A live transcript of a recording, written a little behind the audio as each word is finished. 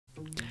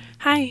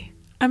Hi,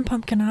 I'm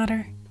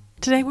PumpkinOtter.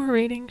 Today we're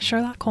reading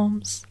Sherlock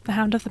Holmes The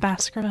Hound of the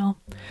Baskerville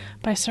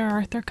by Sir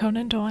Arthur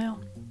Conan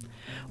Doyle.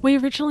 We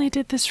originally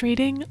did this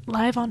reading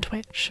live on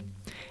Twitch.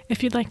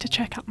 If you'd like to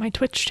check out my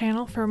Twitch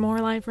channel for more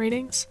live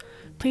readings,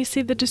 please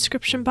see the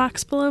description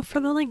box below for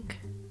the link.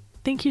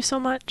 Thank you so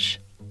much.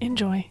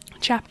 Enjoy.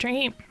 Chapter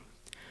 8.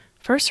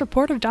 First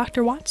report of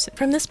Dr. Watson.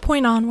 From this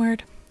point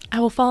onward, I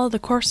will follow the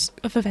course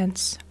of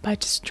events by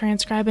just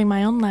transcribing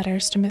my own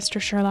letters to Mr.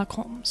 Sherlock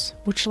Holmes,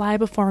 which lie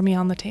before me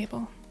on the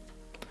table.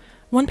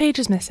 One page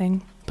is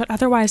missing, but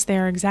otherwise they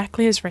are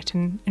exactly as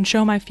written and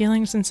show my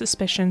feelings and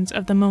suspicions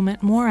of the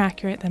moment more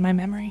accurate than my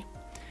memory,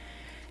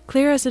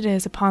 clear as it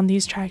is upon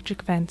these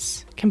tragic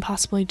events, can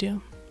possibly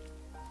do.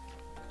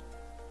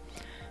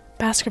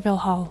 Baskerville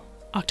Hall,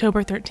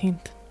 October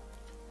 13th.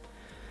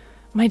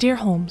 My dear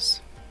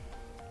Holmes,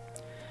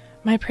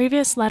 my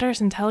previous letters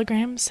and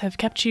telegrams have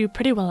kept you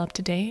pretty well up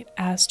to date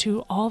as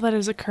to all that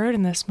has occurred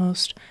in this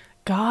most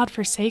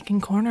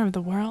God-forsaken corner of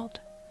the world.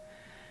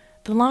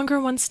 The longer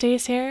one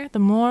stays here, the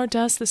more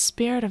does the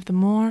spirit of the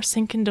moor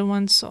sink into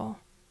one's soul.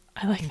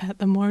 I like that,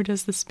 the more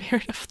does the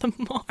spirit of the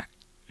moor.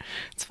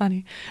 It's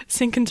funny.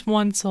 Sink into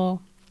one's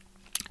soul.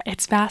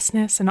 Its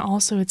vastness and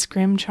also its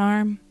grim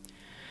charm.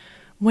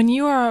 When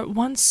you are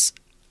once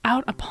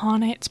out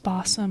upon its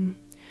bosom,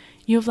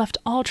 you have left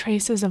all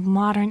traces of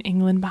modern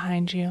England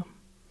behind you.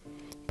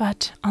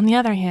 But, on the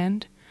other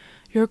hand,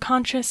 you are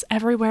conscious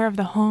everywhere of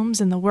the homes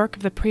and the work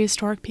of the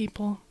prehistoric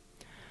people.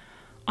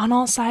 On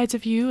all sides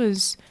of you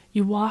as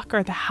you walk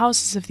are the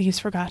houses of these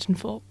forgotten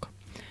folk,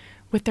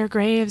 with their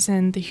graves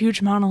and the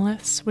huge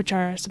monoliths which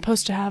are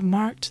supposed to have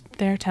marked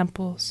their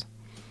temples.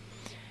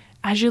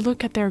 As you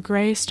look at their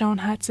gray stone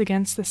huts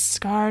against the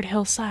scarred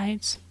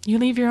hillsides, you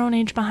leave your own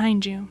age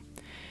behind you.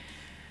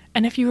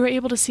 And if you were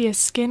able to see a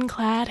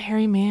skin-clad,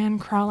 hairy man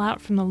crawl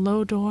out from the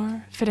low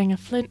door, fitting a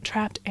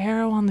flint-trapped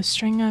arrow on the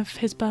string of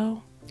his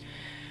bow,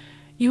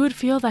 you would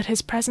feel that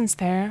his presence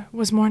there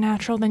was more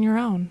natural than your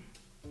own.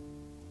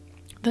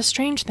 The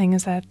strange thing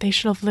is that they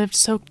should have lived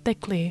so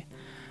thickly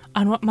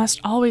on what must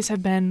always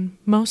have been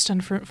most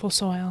unfruitful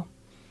soil.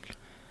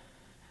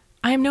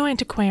 I am no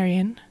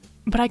antiquarian,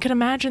 but I could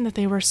imagine that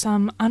they were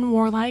some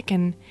unwarlike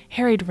and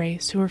harried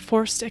race who were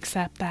forced to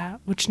accept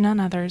that which none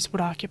others would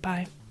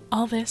occupy.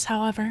 All this,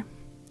 however,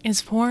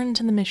 is foreign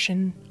to the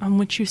mission on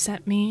which you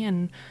sent me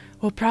and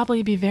will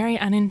probably be very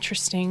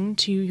uninteresting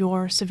to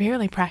your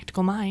severely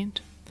practical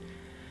mind.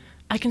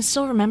 I can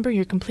still remember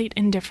your complete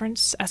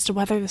indifference as to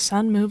whether the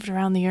sun moved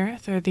around the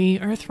earth or the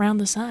earth round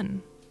the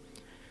sun.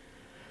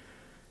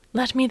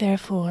 Let me,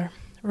 therefore,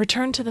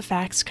 return to the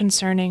facts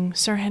concerning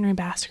Sir Henry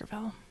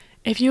Baskerville.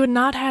 If you had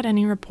not had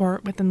any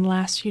report within the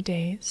last few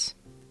days,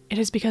 it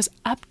is because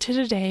up to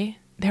today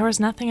there was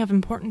nothing of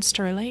importance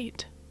to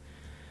relate.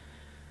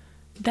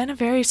 Then a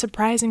very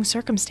surprising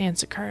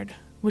circumstance occurred,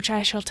 which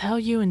I shall tell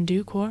you in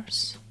due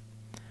course.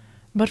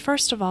 But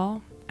first of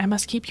all, I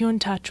must keep you in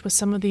touch with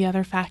some of the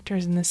other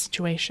factors in this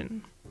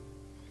situation.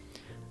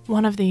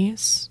 One of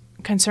these,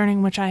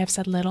 concerning which I have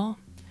said little,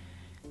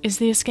 is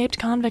the escaped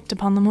convict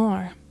upon the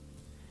moor.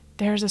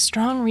 There is a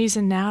strong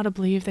reason now to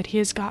believe that he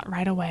has got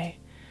right away,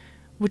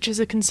 which is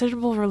a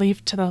considerable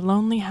relief to the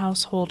lonely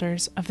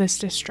householders of this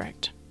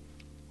district.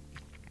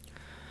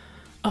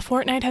 A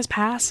fortnight has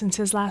passed since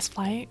his last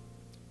flight,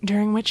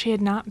 during which he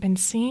had not been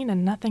seen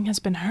and nothing has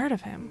been heard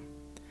of him.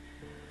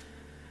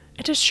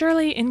 It is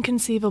surely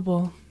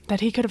inconceivable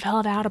that he could have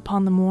held out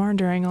upon the moor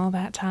during all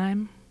that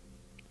time.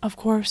 Of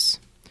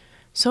course,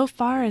 so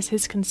far as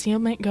his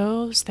concealment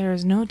goes, there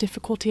is no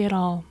difficulty at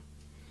all.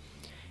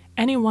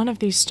 Any one of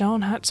these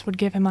stone huts would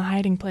give him a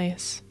hiding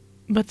place,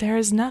 but there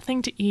is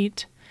nothing to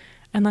eat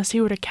unless he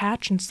were to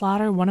catch and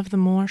slaughter one of the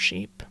moor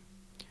sheep.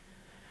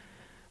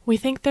 We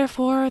think,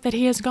 therefore, that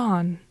he has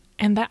gone,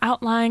 and the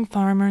outlying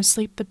farmers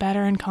sleep the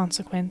better in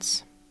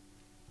consequence.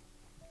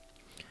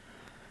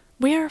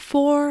 We are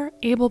 4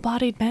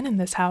 able-bodied men in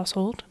this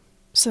household,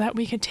 so that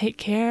we could take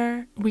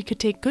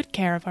good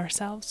care of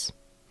ourselves.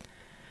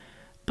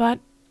 But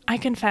I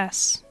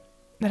confess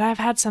that I have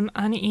had some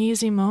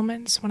uneasy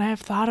moments when I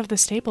have thought of the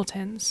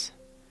Stapletons.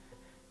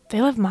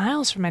 They live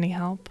miles from any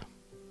help.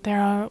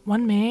 There are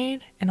one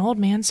maid, an old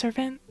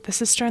manservant, the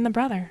sister, and the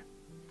brother.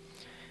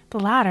 The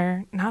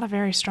latter, not a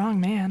very strong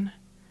man.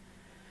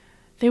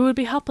 They would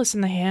be helpless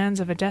in the hands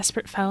of a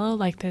desperate fellow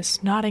like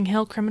this Notting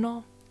Hill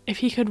criminal if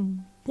he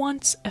could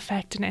once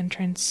effect an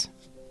entrance.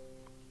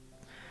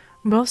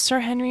 Both Sir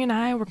Henry and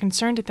I were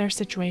concerned at their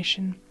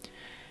situation,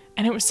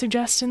 and it was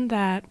suggested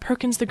that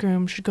Perkins the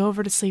groom should go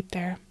over to sleep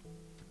there,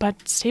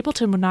 but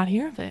Stapleton would not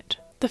hear of it.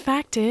 The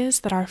fact is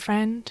that our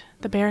friend,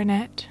 the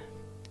baronet,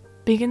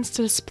 begins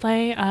to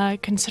display a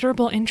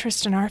considerable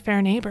interest in our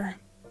fair neighbor.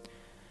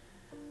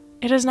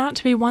 It is not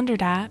to be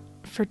wondered at,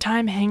 for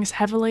time hangs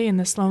heavily in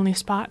this lonely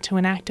spot to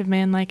an active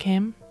man like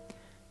him,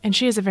 and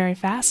she is a very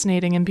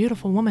fascinating and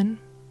beautiful woman.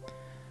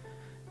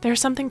 There is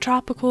something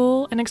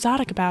tropical and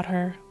exotic about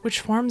her,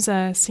 which forms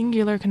a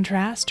singular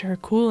contrast to her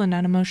cool and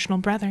unemotional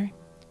brother.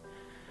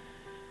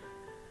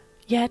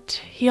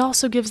 Yet he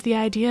also gives the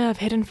idea of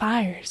hidden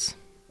fires.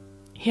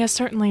 He has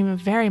certainly a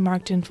very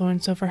marked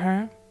influence over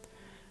her,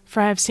 for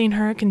I have seen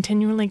her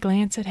continually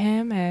glance at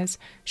him as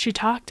she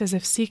talked as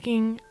if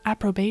seeking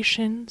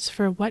approbations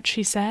for what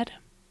she said.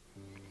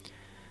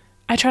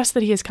 I trust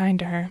that he is kind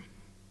to her.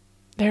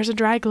 There's a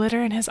dry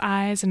glitter in his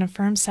eyes and a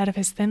firm set of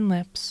his thin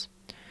lips,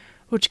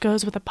 which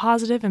goes with a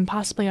positive and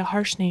possibly a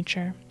harsh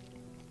nature.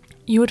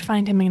 You would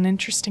find him an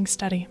interesting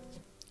study.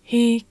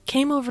 He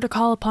came over to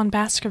call upon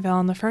Baskerville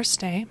on the first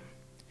day,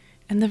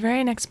 and the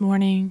very next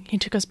morning he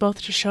took us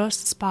both to show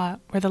us the spot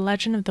where the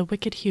legend of the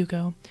wicked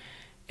Hugo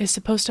is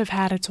supposed to have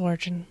had its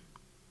origin.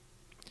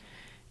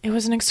 It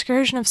was an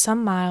excursion of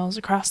some miles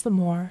across the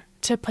moor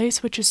to a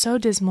place which is so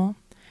dismal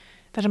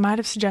that it might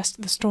have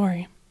suggested the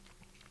story.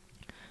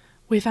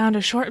 We found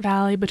a short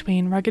valley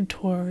between rugged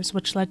tors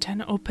which led to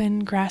an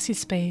open, grassy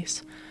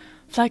space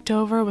flecked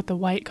over with the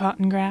white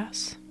cotton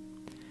grass.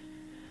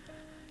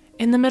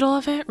 In the middle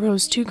of it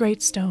rose two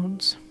great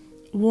stones,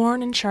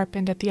 worn and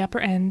sharpened at the upper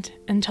end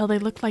until they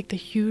looked like the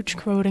huge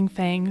corroding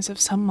fangs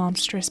of some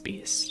monstrous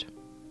beast.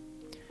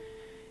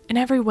 In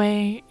every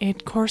way,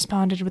 it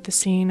corresponded with the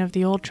scene of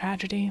the old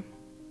tragedy.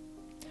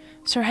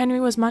 Sir Henry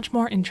was much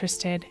more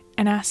interested,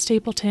 and asked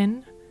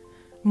Stapleton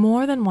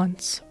more than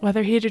once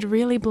whether he did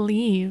really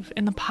believe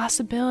in the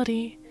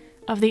possibility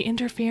of the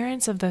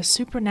interference of the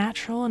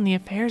supernatural in the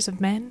affairs of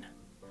men.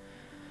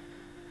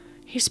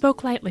 He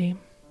spoke lightly,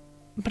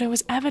 but it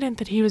was evident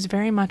that he was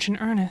very much in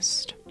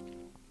earnest.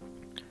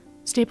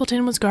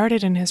 Stapleton was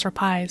guarded in his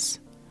replies,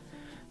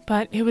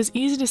 but it was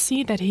easy to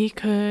see that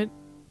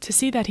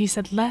he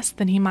said less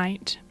than he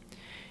might,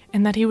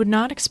 and that he would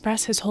not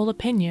express his whole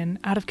opinion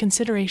out of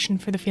consideration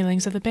for the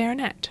feelings of the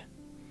baronet.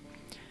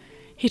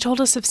 He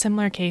told us of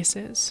similar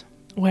cases,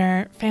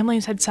 where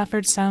families had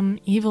suffered some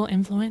evil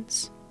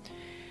influence,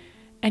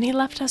 and he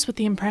left us with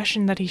the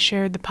impression that he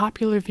shared the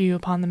popular view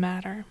upon the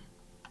matter.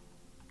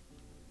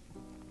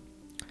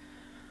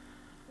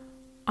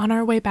 On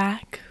our way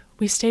back,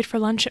 we stayed for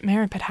lunch at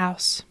Merripit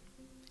House,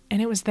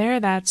 and it was there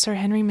that Sir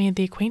Henry made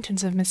the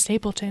acquaintance of Miss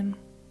Stapleton.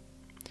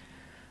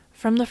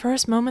 From the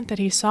first moment that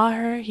he saw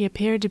her, he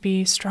appeared to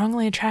be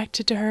strongly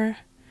attracted to her,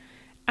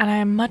 and I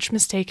am much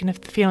mistaken if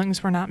the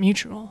feelings were not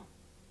mutual.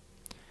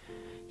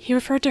 He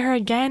referred to her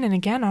again and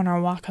again on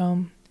our walk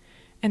home,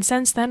 and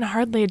since then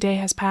hardly a day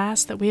has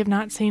passed that we have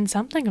not seen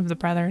something of the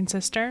brother and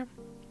sister.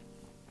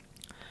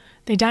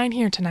 They dine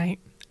here tonight,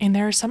 and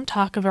there is some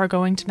talk of our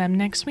going to them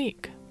next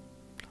week.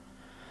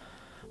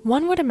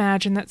 One would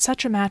imagine that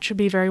such a match would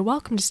be very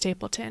welcome to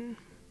Stapleton,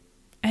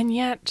 and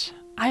yet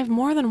I have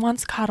more than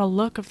once caught a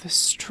look of the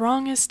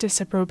strongest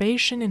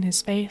disapprobation in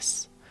his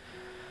face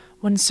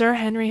when Sir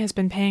Henry has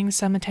been paying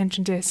some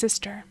attention to his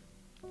sister.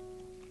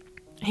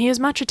 He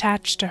is much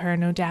attached to her,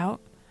 no doubt,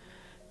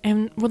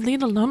 and would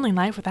lead a lonely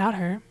life without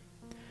her,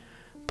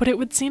 but it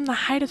would seem the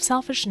height of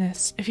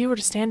selfishness if he were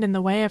to stand in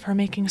the way of her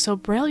making so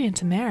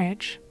brilliant a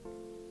marriage.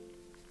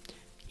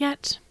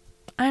 Yet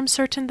I am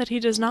certain that he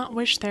does not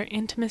wish their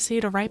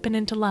intimacy to ripen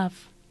into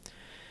love,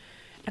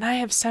 and I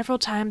have several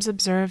times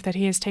observed that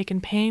he has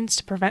taken pains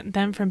to prevent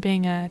them from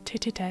being a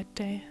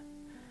tete-a-tete.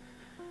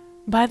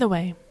 By the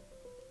way,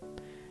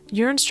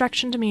 your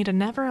instruction to me to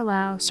never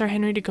allow Sir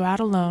Henry to go out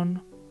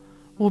alone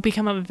will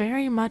become a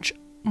very much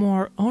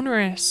more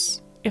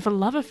onerous if a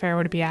love affair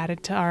were to be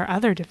added to our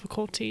other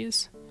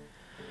difficulties.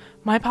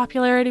 My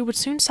popularity would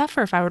soon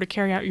suffer if I were to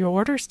carry out your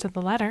orders to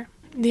the letter.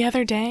 The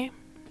other day,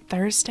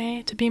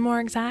 Thursday to be more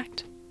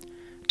exact,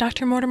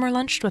 Dr. Mortimer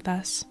lunched with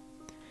us.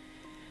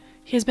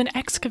 He has been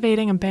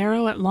excavating a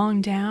barrow at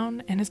Long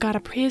Down and has got a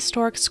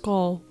prehistoric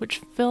skull which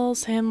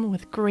fills him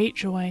with great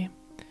joy.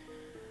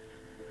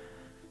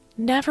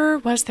 Never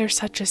was there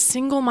such a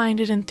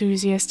single-minded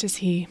enthusiast as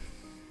he.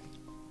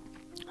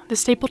 The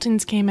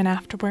Stapletons came in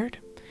afterward,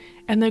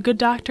 and the good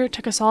doctor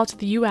took us all to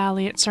the yew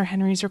alley at Sir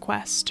Henry's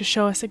request to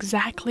show us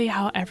exactly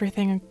how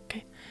everything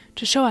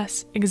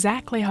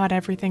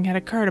had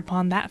occurred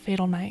upon that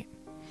fatal night.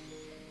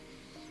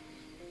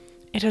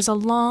 It is a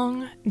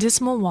long,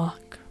 dismal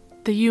walk,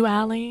 the yew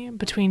alley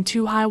between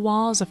two high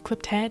walls of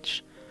clipped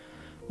hedge,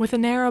 with a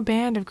narrow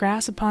band of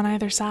grass upon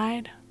either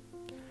side.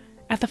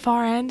 At the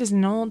far end is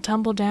an old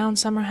tumble-down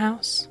summer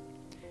house.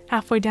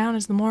 Halfway down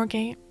is the moor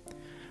gate,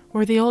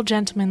 where the old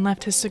gentleman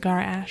left his cigar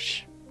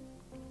ash.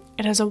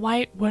 It has a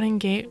white wooden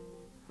gate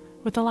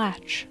with a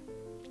latch.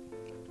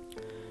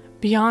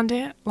 Beyond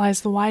it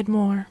lies the wide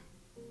moor.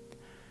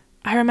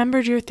 I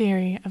remembered your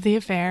theory of the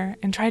affair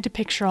and tried to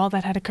picture all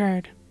that had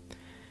occurred.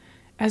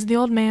 As the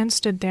old man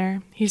stood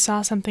there, he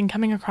saw something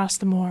coming across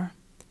the moor,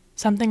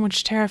 something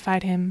which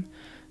terrified him,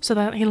 so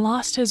that he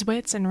lost his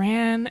wits and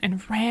ran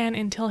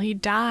until he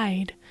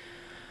died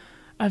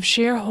of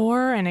sheer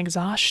horror and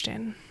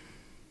exhaustion.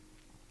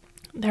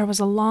 There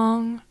was a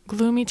long,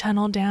 gloomy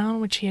tunnel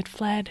down which he had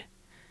fled.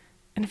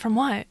 And from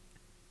what?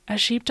 A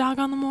sheepdog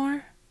on the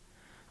moor?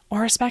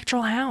 Or a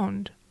spectral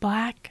hound,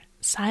 black,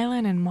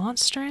 silent, and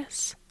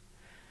monstrous?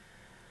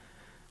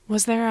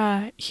 Was there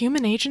a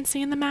human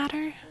agency in the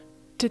matter?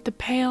 Did the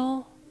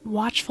pale,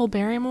 watchful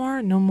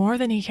Barrymore know more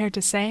than he cared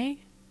to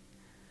say?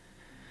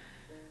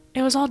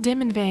 It was all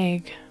dim and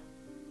vague.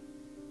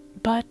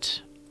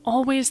 But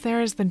always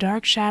there is the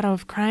dark shadow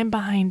of crime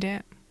behind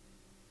it.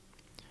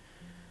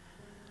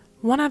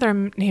 One other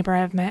neighbor I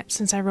have met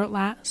since I wrote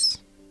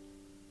last.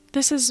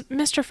 This is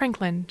Mr.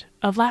 Frankland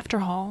of Laughter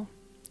Hall,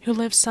 who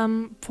lives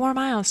some 4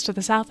 miles to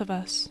the south of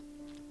us.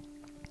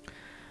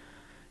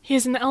 He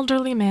is an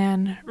elderly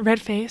man,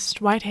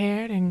 red-faced,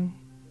 white-haired, and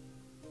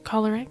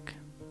choleric.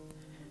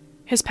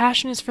 His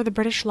passion is for the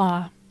British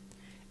law,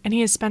 and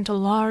he has spent a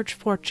large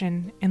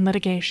fortune in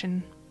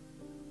litigation.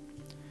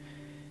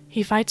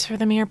 He fights for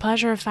the mere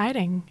pleasure of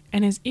fighting,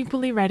 and is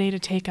equally ready to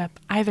take up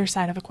either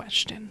side of a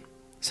question,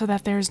 so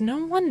that there is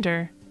no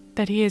wonder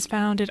that he has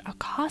found it a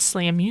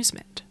costly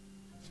amusement.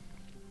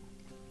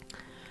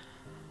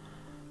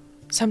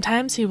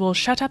 Sometimes he will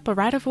shut up a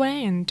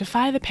right-of-way and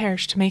defy the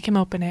parish to make him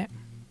open it.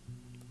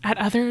 At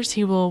others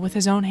he will, with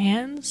his own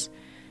hands,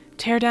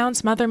 tear down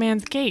some other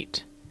man's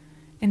gate,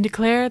 and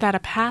declare that a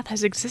path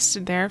has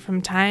existed there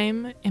from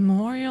time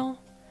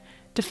immemorial,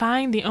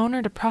 defying the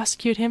owner to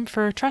prosecute him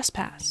for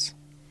trespass.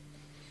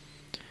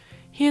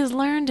 He is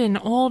learned in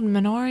old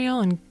manorial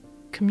and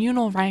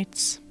communal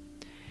rights,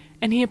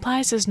 and he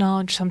applies his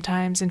knowledge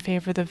sometimes in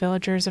favor of the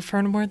villagers of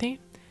Fernworthy,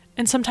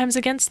 and sometimes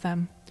against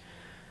them,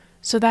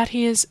 so that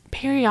he is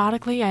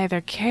periodically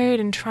either carried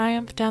in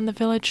triumph down the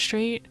village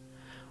street,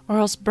 or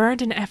else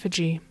burned in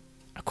effigy,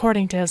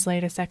 according to his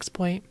latest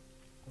exploit.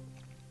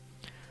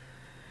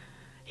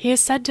 He is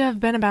said to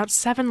have been about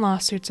 7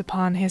 lawsuits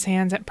upon his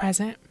hands at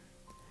present,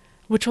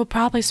 which will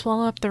probably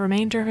swallow up the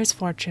remainder of his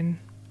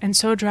fortune, and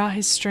so draw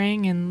his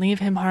string and leave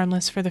him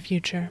harmless for the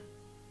future.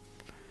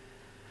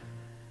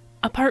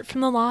 Apart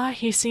from the law,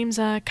 he seems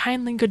a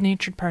kindly,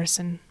 good-natured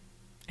person,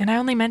 and I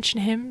only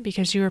mention him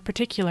because you were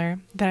particular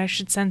that I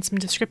should send some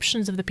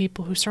descriptions of the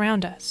people who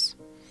surround us.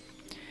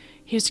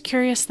 He is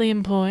curiously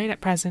employed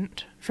at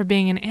present, for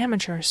being an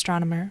amateur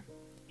astronomer.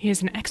 He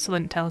has an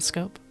excellent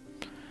telescope,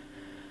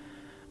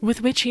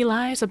 with which he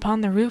lies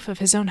upon the roof of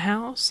his own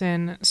house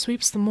and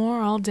sweeps the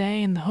moor all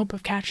day in the hope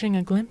of catching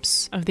a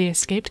glimpse of the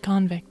escaped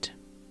convict.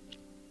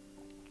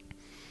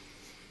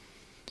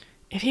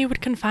 If he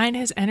would confine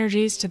his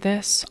energies to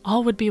this,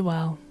 all would be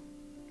well,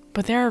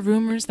 but there are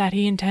rumors that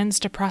he intends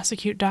to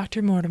prosecute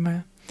Dr.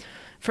 Mortimer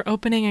for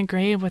opening a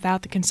grave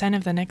without the consent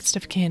of the next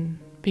of kin,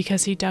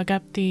 because he dug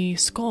up the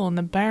skull in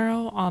the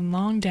barrow on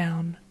Long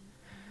Down.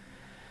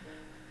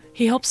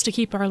 He hopes to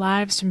keep our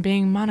lives from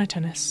being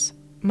monotonous,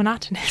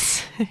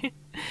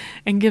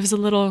 and gives a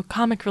little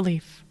comic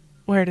relief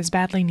where it is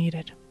badly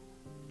needed.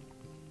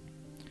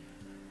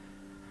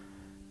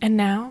 And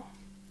now,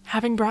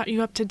 having brought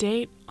you up to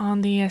date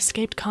on the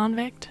escaped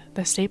convict,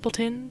 the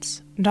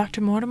Stapletons,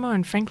 Dr. Mortimer,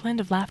 and Frankland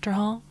of Laughter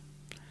Hall,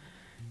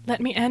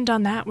 let me end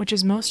on that which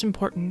is most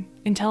important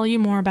and tell you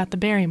more about the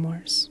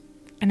Barrymores,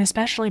 and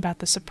especially about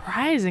the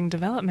surprising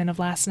development of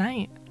last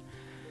night.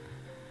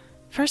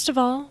 First of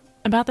all,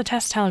 about the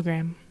test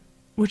telegram,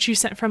 which you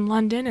sent from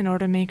London in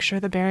order to make sure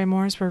the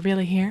Barrymores were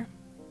really here.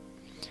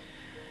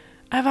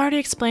 I've already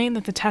explained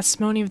that the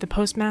testimony of the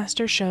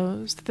postmaster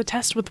shows that the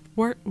test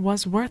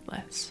was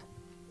worthless,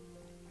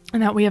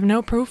 and that we have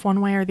no proof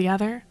one way or the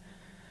other.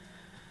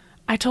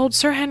 I told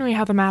Sir Henry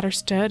how the matter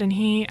stood, and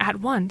he, at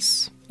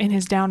once, in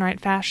his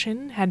downright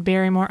fashion, had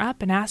Barrymore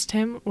up and asked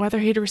him whether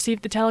he'd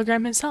received the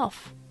telegram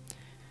himself.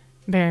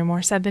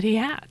 Barrymore said that he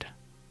had.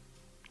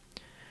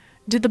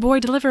 "Did the boy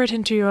deliver it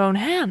into your own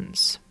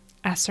hands?"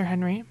 asked Sir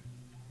Henry.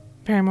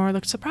 Barrymore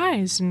looked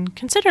surprised and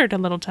considered a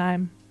little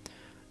time.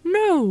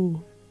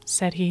 "No,"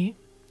 said he.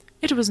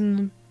 "It was in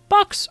the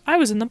box. I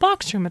was in the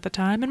box room at the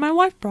time, and my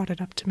wife brought it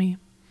up to me."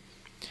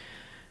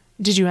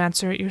 "Did you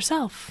answer it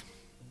yourself?"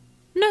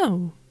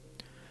 "No.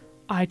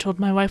 I told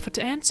my wife what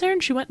to answer,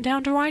 and she went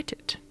down to write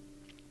it."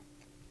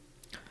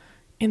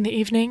 In the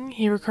evening,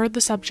 he recurred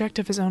the subject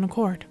of his own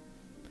accord.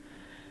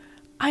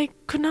 "I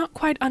could not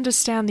quite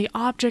understand the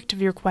object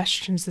of your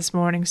questions this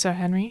morning, Sir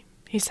Henry,"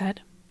 he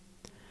said.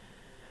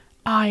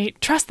 "I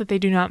trust that they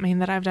do not mean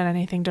that I have done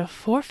anything to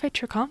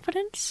forfeit your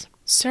confidence?"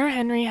 Sir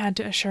Henry had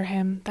to assure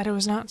him that it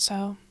was not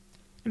so,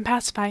 and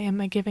pacify him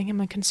by giving him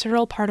a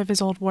considerable part of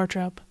his old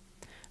wardrobe,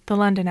 the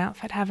London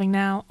outfit having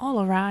now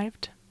all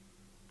arrived.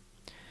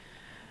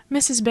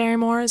 "Mrs.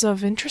 Barrymore is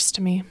of interest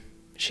to me.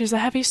 She is a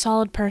heavy,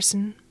 solid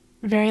person,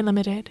 very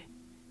limited,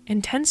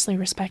 intensely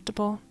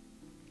respectable,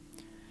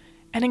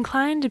 and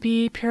inclined to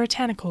be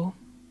puritanical.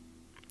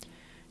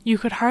 You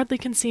could hardly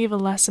conceive a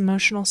less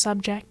emotional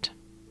subject.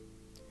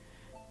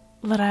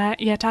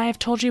 Yet I have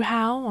told you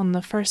how, on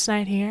the first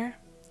night here,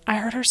 I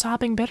heard her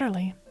sobbing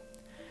bitterly,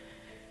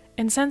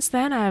 and since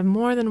then I have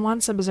more than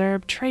once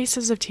observed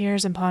traces of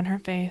tears upon her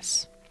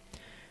face.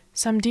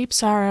 Some deep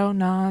sorrow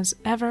gnaws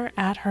ever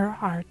at her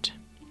heart.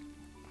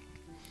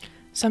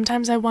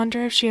 Sometimes I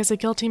wonder if she has a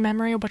guilty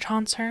memory which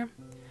haunts her,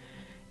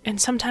 and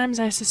sometimes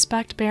I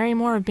suspect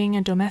Barrymore of being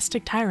a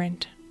domestic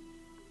tyrant.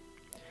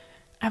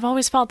 I've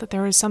always felt that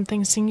there was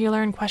something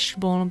singular and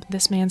questionable in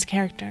this man's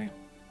character.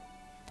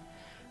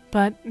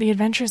 But the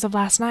adventures of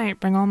last night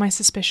bring all my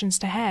suspicions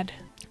to head,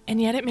 and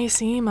yet it may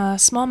seem a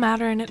small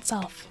matter in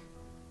itself.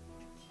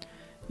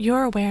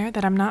 You're aware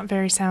that I'm not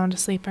very sound a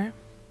sleeper.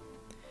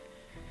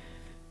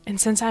 And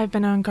since I have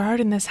been on guard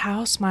in this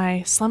house,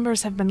 my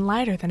slumbers have been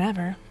lighter than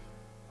ever.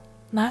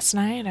 Last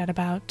night, at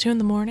about 2 in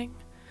the morning,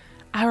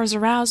 I was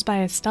aroused by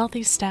a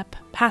stealthy step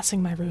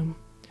passing my room.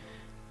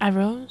 I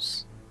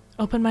rose,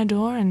 opened my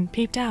door, and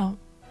peeped out.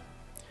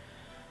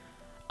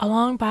 A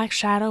long black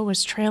shadow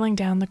was trailing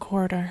down the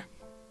corridor.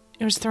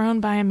 It was thrown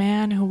by a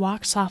man who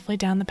walked softly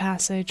down the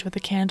passage with a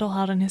candle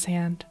held in his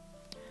hand.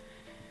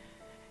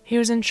 He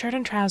was in shirt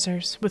and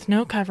trousers, with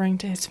no covering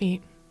to his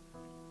feet.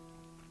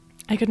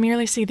 I could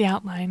merely see the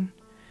outline,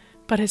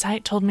 but his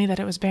height told me that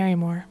it was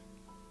Barrymore.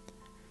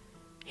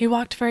 He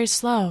walked very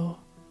slow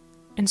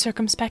and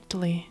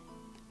circumspectly,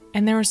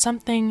 and there was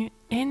something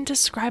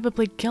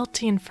indescribably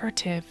guilty and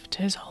furtive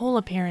to his whole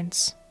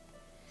appearance.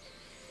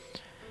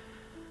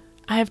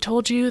 I have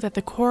told you that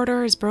the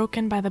corridor is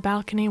broken by the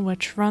balcony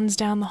which runs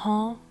down the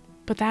hall,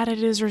 but that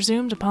it is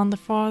resumed upon the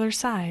farther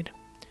side.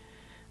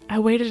 I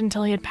waited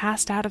until he had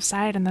passed out of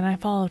sight, and then I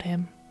followed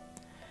him.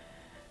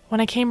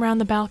 When I came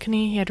round the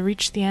balcony, he had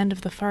reached the end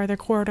of the farther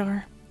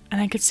corridor, and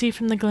I could see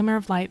from the glimmer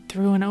of light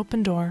through an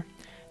open door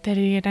that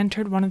he had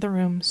entered one of the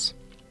rooms.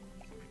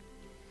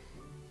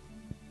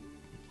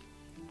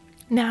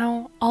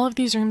 Now, all of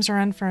these rooms are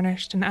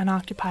unfurnished and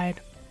unoccupied,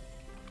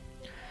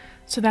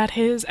 so that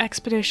his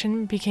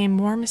expedition became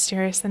more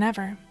mysterious than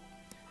ever.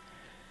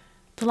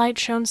 The light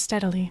shone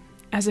steadily,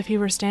 as if he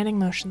were standing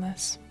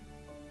motionless.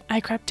 I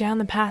crept down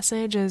the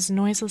passage as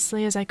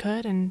noiselessly as I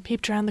could and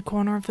peeped around the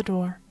corner of the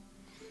door.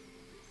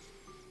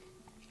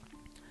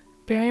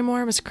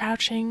 Barrymore was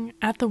crouching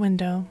at the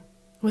window,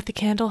 with the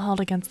candle held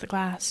against the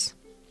glass.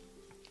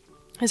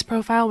 His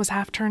profile was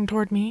half turned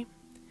toward me,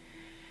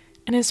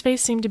 and his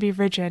face seemed to be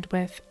rigid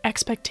with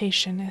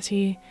expectation as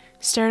he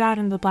stared out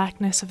into the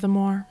blackness of the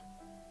moor.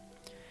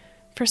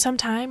 For some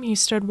time he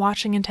stood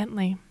watching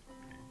intently.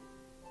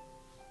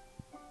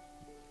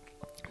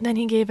 Then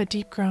he gave a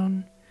deep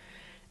groan,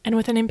 and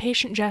with an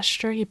impatient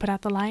gesture he put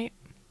out the light.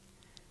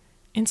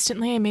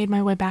 Instantly I made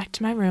my way back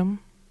to my room,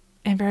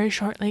 and very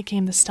shortly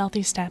came the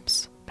stealthy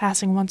steps,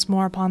 passing once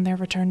more upon their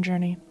return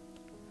journey.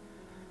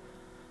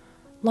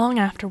 Long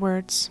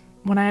afterwards,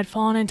 when I had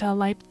fallen into a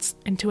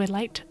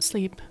light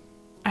sleep,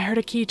 I heard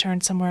a key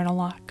turn somewhere in a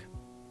lock,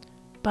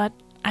 but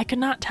I could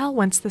not tell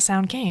whence the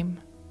sound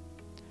came.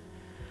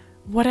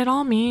 What it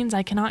all means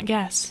I cannot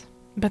guess,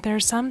 but there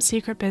is some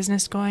secret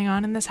business going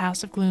on in this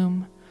house of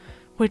gloom,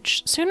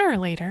 which sooner or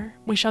later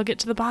we shall get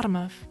to the bottom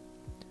of.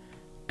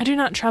 I do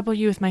not trouble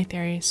you with my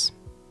theories,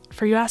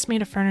 for you asked me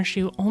to furnish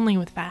you only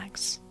with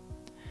facts.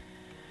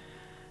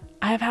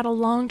 I have had a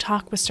long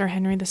talk with Sir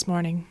Henry this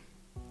morning,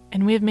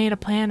 and we have made a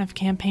plan of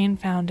campaign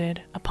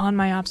founded upon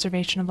my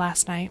observation of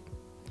last night.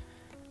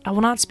 I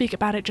will not speak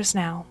about it just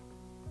now,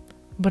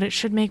 but it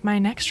should make my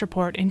next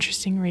report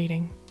interesting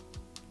reading.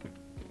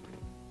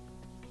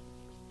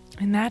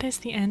 And that is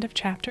the end of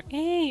Chapter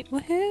 8.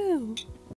 Woohoo!